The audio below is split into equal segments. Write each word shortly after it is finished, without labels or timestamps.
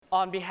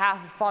On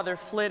behalf of Father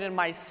Flynn and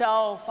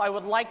myself, I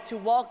would like to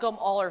welcome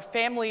all our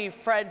family,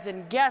 friends,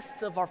 and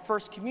guests of our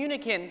first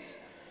communicants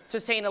to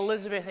St.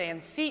 Elizabeth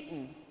Ann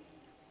Seton.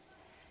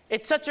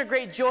 It's such a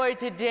great joy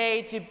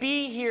today to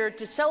be here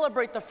to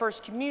celebrate the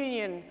First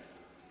Communion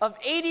of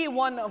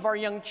 81 of our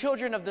young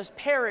children of this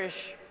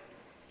parish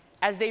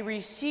as they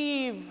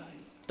receive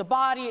the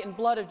body and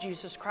blood of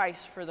Jesus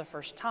Christ for the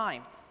first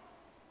time.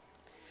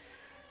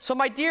 So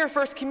my dear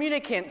First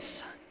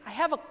Communicants, I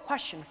have a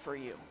question for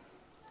you.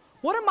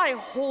 What am I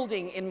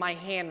holding in my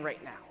hand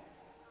right now?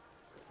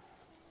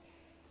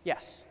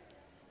 Yes.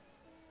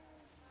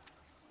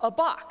 A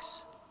box.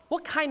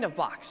 What kind of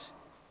box?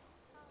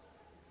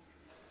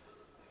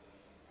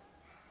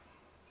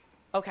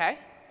 Okay.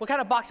 What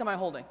kind of box am I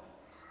holding?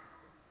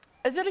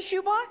 Is it a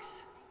shoe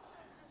box?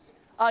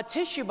 A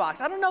tissue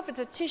box. I don't know if it's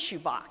a tissue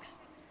box.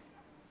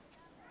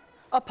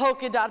 A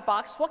polka dot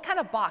box. What kind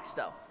of box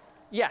though?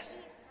 Yes.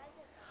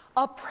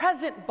 A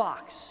present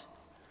box.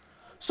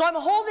 So I'm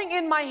holding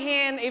in my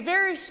hand a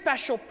very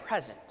special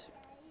present.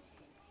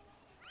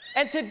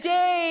 And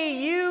today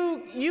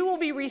you will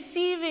be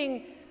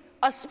receiving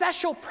a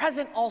special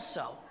present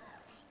also.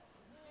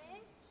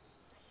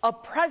 A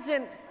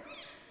present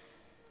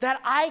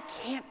that I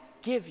can't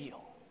give you.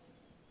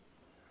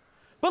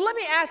 But let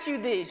me ask you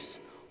this.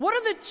 What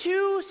are the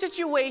two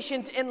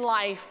situations in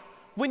life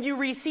when you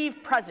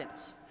receive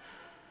presents?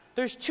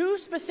 There's two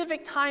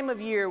specific time of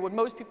year when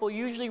most people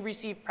usually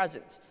receive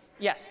presents.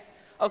 Yes.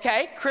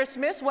 Okay,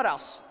 Christmas, what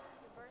else?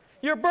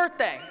 Your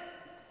birthday.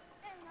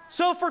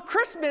 So for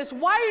Christmas,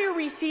 why are you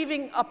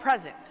receiving a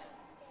present?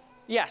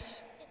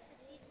 Yes. It's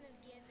the season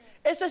of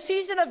giving. It's a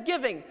season of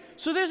giving.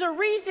 So there's a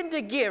reason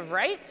to give,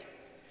 right?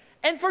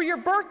 And for your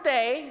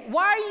birthday,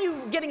 why are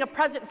you getting a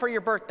present for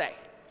your birthday?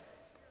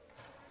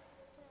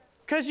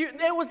 Because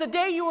it was the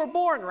day you were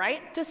born,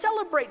 right? To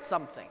celebrate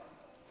something.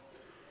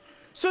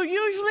 So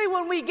usually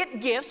when we get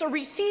gifts or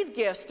receive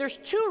gifts, there's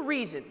two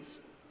reasons.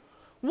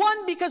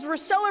 One, because we're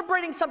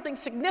celebrating something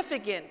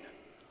significant,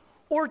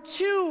 or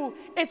two,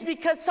 it's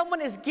because someone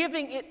is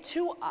giving it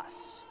to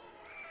us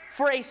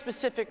for a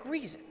specific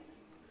reason.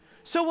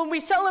 So when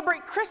we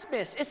celebrate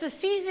Christmas, it's a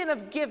season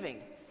of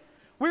giving.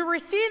 We're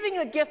receiving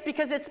a gift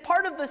because it's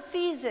part of the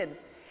season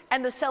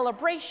and the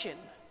celebration.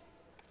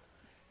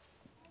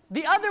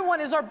 The other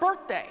one is our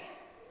birthday,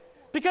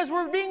 because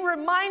we're being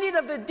reminded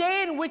of the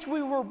day in which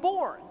we were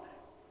born.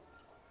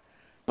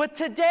 But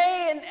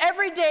today and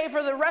every day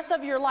for the rest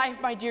of your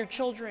life, my dear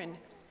children,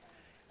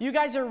 you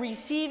guys are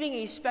receiving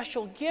a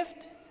special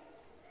gift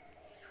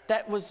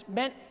that was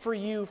meant for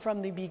you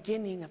from the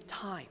beginning of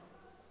time.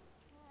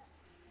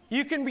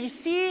 You can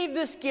receive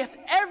this gift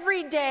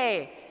every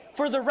day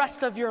for the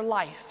rest of your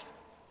life.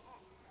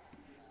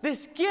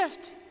 This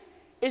gift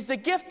is the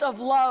gift of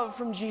love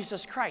from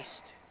Jesus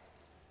Christ.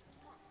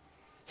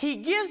 He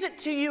gives it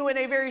to you in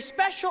a very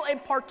special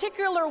and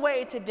particular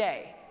way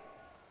today.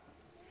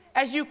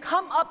 As you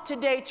come up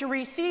today to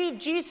receive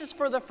Jesus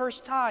for the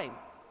first time,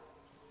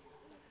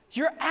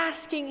 you're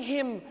asking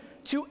him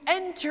to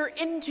enter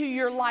into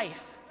your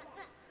life,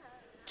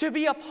 to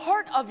be a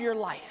part of your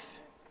life,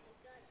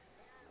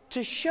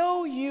 to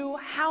show you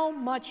how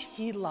much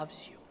he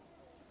loves you.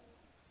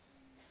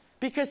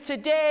 Because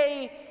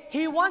today,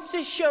 he wants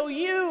to show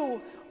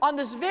you on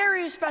this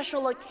very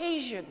special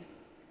occasion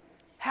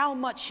how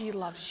much he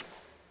loves you.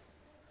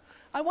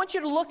 I want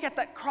you to look at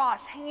that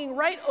cross hanging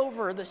right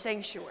over the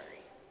sanctuary.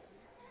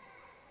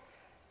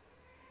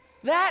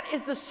 That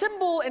is the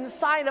symbol and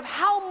sign of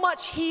how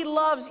much he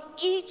loves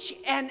each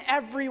and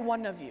every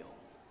one of you.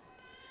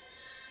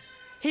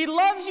 He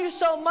loves you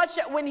so much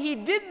that when he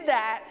did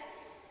that,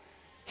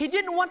 he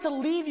didn't want to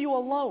leave you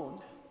alone.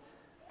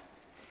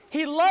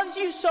 He loves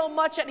you so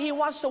much that he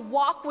wants to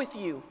walk with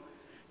you,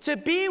 to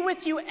be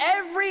with you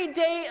every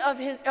day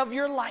of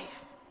your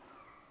life.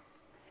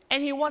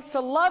 And he wants to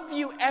love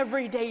you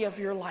every day of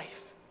your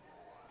life.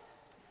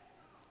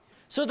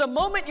 So the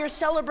moment you're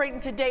celebrating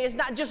today is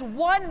not just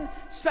one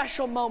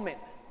special moment,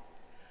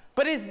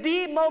 but is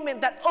the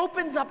moment that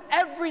opens up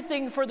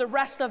everything for the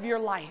rest of your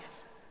life.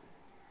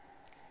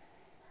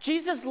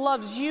 Jesus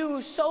loves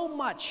you so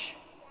much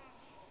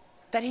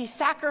that he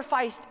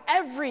sacrificed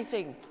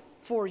everything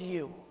for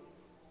you.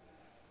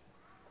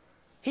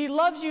 He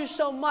loves you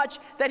so much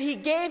that he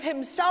gave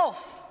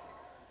himself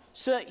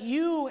so that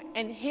you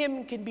and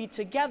him can be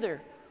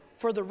together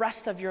for the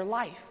rest of your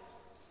life.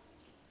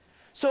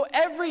 So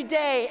every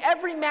day,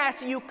 every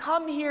Mass, you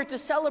come here to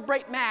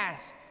celebrate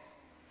Mass.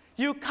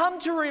 You come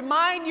to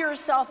remind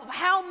yourself of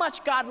how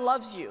much God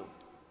loves you.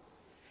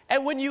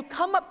 And when you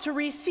come up to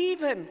receive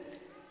him,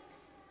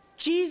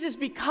 Jesus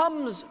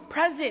becomes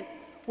present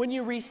when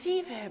you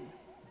receive him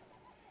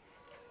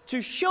to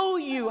show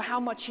you how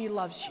much he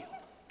loves you.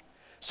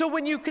 So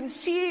when you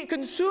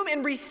consume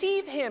and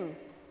receive him,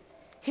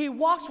 he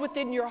walks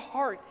within your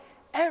heart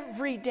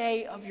every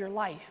day of your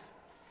life,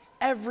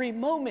 every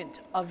moment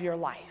of your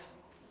life.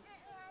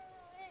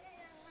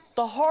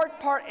 The hard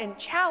part and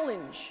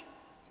challenge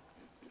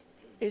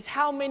is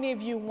how many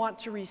of you want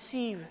to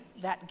receive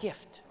that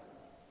gift.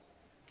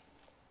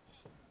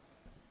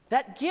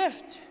 That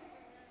gift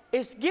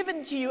is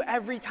given to you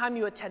every time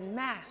you attend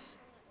Mass.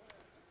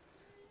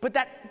 But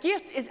that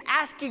gift is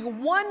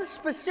asking one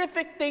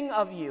specific thing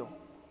of you.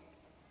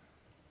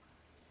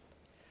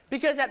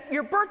 Because at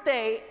your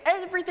birthday,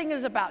 everything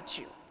is about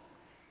you.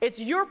 It's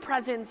your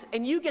presents,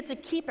 and you get to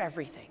keep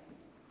everything.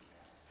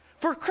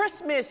 For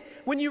Christmas,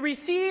 when you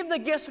receive the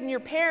gifts from your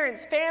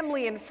parents,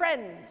 family, and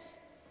friends,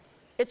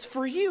 it's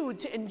for you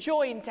to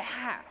enjoy and to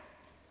have.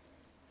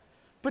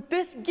 But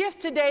this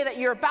gift today that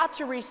you're about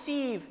to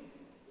receive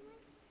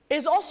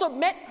is also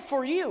meant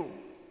for you.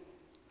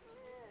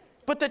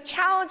 But the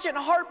challenge and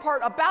hard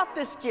part about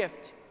this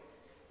gift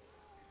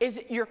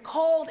is you're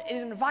called and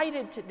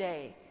invited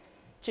today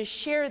to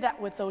share that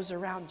with those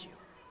around you.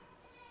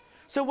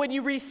 So when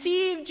you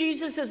receive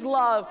Jesus'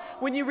 love,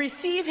 when you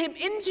receive him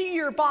into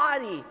your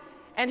body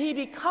and he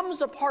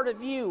becomes a part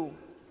of you,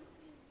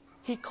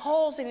 he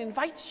calls and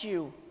invites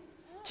you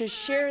to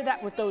share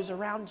that with those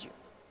around you,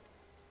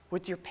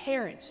 with your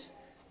parents,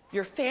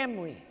 your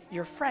family,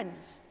 your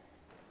friends,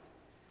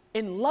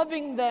 in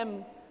loving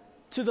them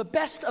to the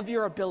best of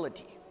your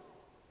ability.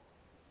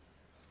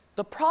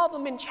 The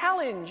problem and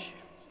challenge,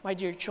 my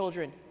dear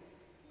children,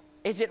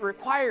 is it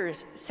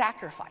requires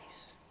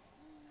sacrifice.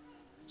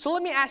 So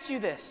let me ask you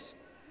this.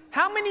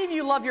 How many of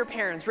you love your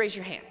parents? Raise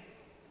your hand.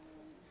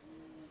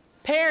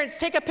 Parents,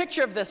 take a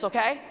picture of this,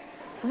 okay?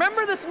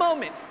 Remember this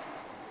moment.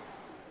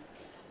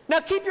 Now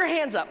keep your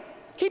hands up.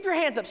 Keep your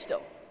hands up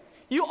still.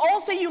 You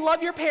all say you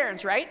love your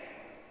parents, right?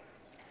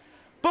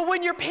 But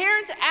when your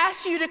parents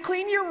ask you to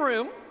clean your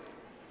room,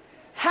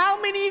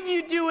 how many of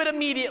you do it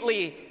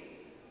immediately?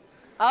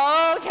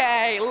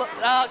 Okay.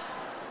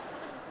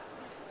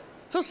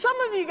 So some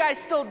of you guys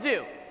still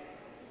do.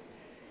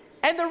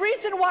 And the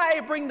reason why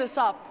I bring this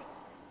up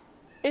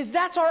is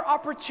that's our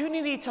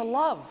opportunity to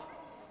love.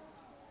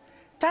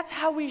 That's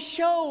how we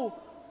show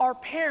our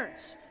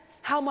parents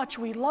how much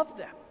we love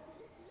them.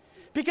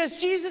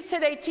 Because Jesus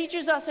today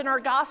teaches us in our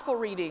gospel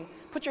reading,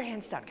 put your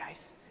hands down,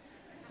 guys.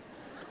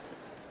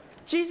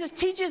 Jesus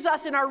teaches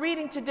us in our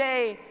reading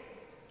today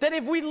that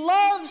if we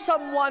love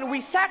someone,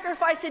 we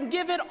sacrifice and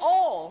give it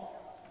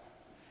all.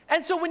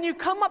 And so when you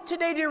come up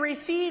today to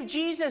receive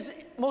Jesus'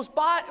 most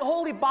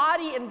holy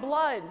body and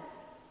blood,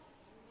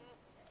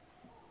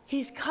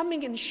 he's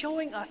coming and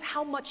showing us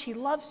how much he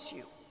loves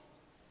you.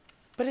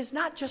 But it's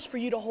not just for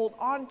you to hold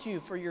on to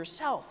for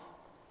yourself,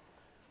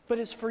 but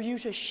it's for you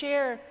to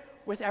share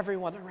with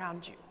everyone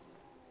around you.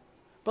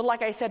 But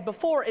like I said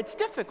before, it's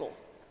difficult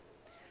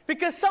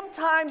because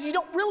sometimes you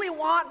don't really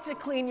want to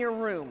clean your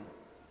room.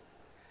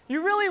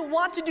 You really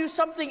want to do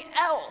something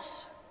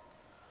else.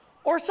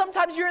 Or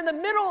sometimes you're in the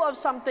middle of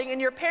something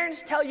and your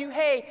parents tell you,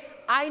 hey,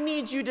 I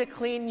need you to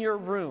clean your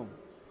room.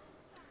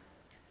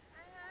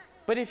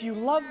 But if you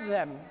love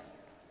them,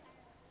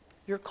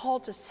 you're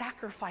called to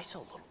sacrifice a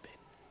little bit,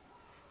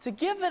 to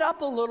give it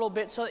up a little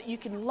bit so that you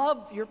can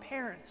love your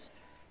parents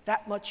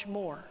that much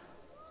more.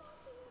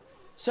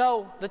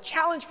 So the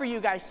challenge for you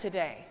guys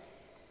today,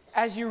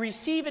 as you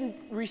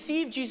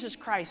receive Jesus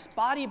Christ's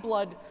body,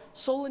 blood,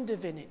 soul, and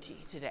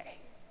divinity today,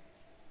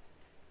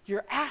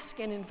 you're asked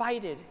and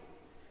invited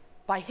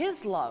by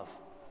his love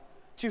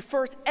to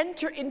first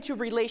enter into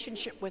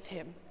relationship with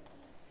him,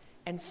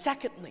 and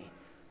secondly,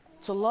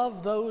 to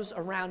love those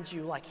around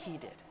you like he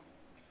did.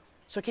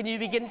 So can you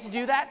begin to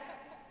do that?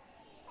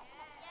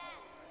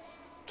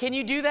 Can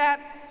you do that?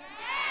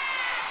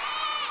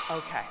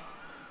 Okay.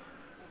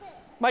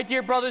 My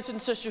dear brothers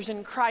and sisters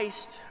in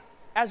Christ,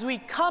 as we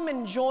come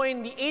and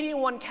join the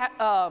 81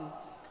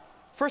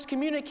 First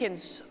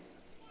Communicants,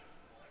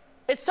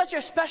 it's such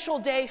a special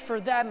day for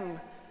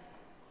them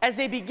as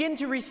they begin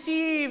to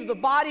receive the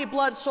body,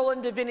 blood, soul,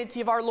 and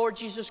divinity of our Lord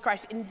Jesus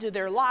Christ into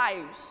their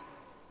lives.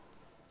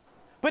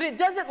 But it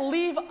doesn't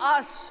leave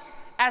us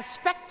as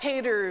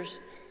spectators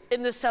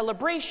in the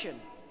celebration.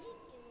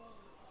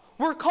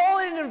 We're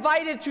called and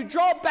invited to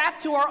draw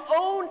back to our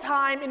own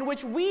time in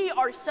which we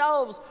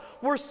ourselves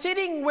were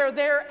sitting where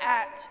they're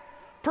at,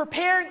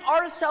 preparing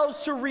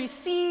ourselves to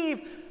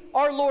receive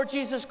our Lord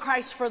Jesus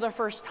Christ for the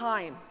first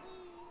time.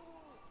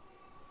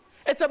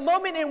 It's a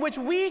moment in which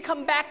we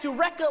come back to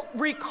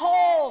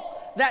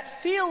recall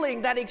that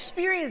feeling, that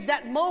experience,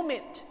 that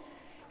moment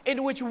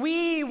in which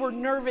we were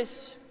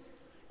nervous,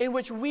 in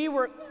which we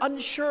were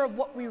unsure of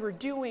what we were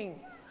doing,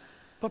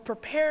 but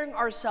preparing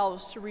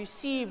ourselves to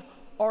receive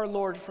our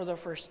Lord for the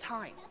first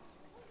time.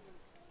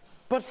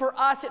 But for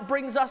us, it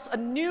brings us a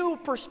new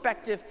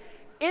perspective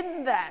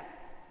in that.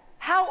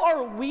 How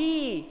are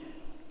we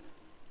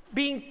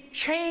being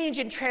changed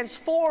and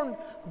transformed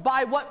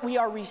by what we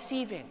are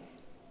receiving?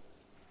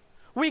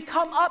 We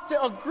come up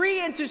to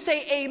agree and to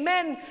say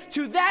amen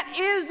to that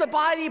is the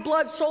body,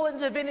 blood, soul, and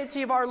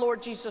divinity of our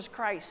Lord Jesus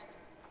Christ.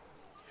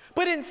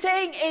 But in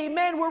saying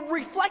amen, we're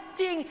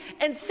reflecting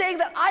and saying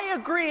that I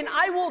agree and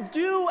I will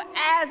do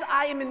as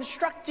I am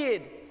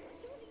instructed.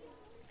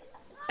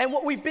 And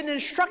what we've been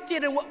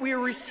instructed and what we are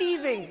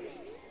receiving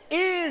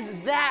is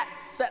that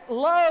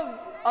love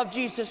of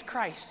Jesus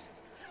Christ.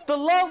 The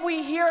love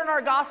we hear in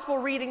our gospel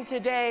reading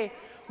today,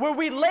 where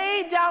we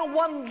lay down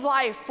one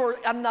life for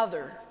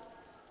another.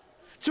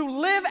 to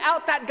live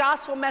out that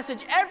gospel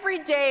message every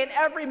day and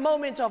every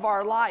moment of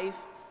our life.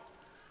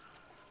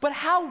 But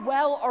how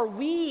well are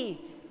we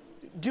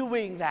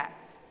doing that?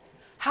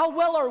 How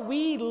well are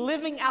we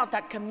living out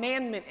that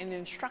commandment and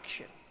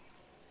instruction?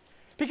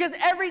 Because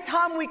every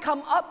time we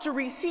come up to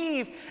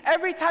receive,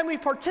 every time we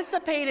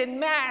participate in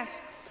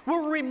Mass,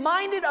 we're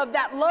reminded of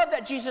that love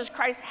that Jesus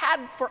Christ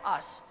had for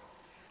us.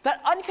 That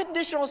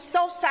unconditional,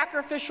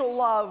 self-sacrificial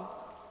love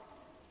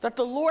that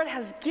the Lord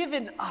has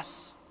given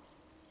us.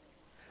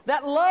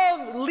 That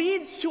love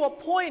leads to a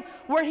point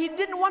where He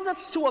didn't want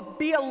us to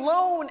be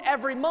alone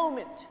every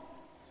moment.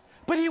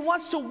 But He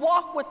wants to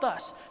walk with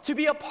us, to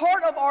be a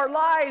part of our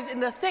lives in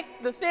the thick,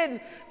 the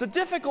thin, the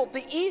difficult,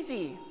 the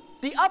easy,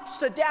 the ups,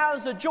 the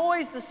downs, the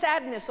joys, the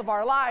sadness of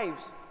our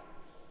lives.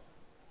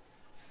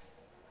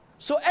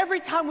 So every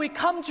time we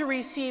come to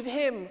receive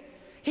Him,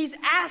 He's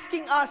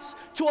asking us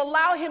to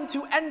allow Him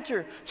to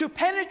enter, to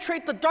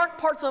penetrate the dark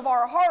parts of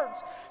our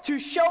hearts, to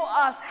show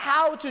us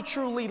how to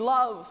truly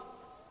love.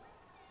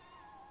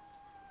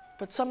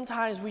 But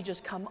sometimes we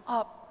just come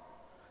up.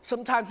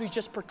 Sometimes we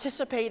just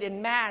participate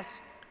in Mass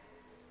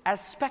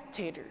as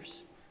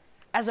spectators,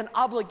 as an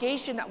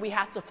obligation that we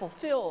have to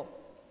fulfill,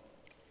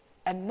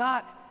 and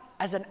not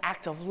as an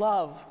act of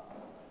love,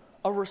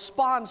 a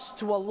response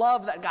to a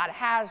love that God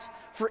has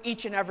for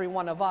each and every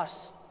one of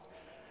us.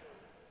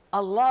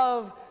 A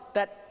love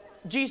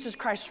that Jesus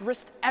Christ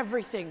risked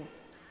everything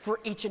for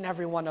each and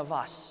every one of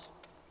us.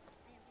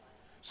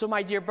 So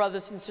my dear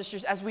brothers and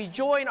sisters, as we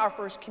join our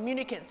first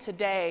communicants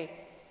today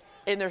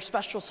in their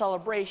special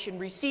celebration,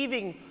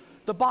 receiving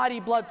the body,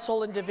 blood,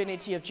 soul, and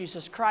divinity of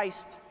Jesus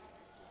Christ,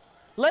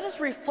 let us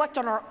reflect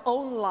on our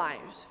own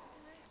lives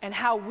and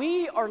how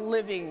we are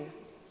living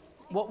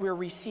what we're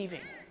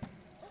receiving,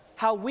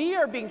 how we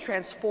are being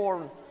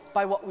transformed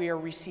by what we are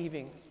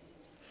receiving.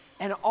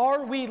 And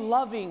are we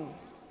loving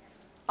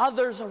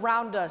others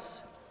around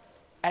us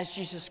as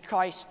Jesus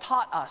Christ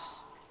taught us,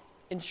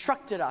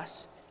 instructed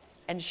us,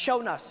 and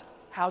shown us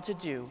how to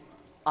do?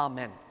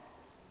 Amen.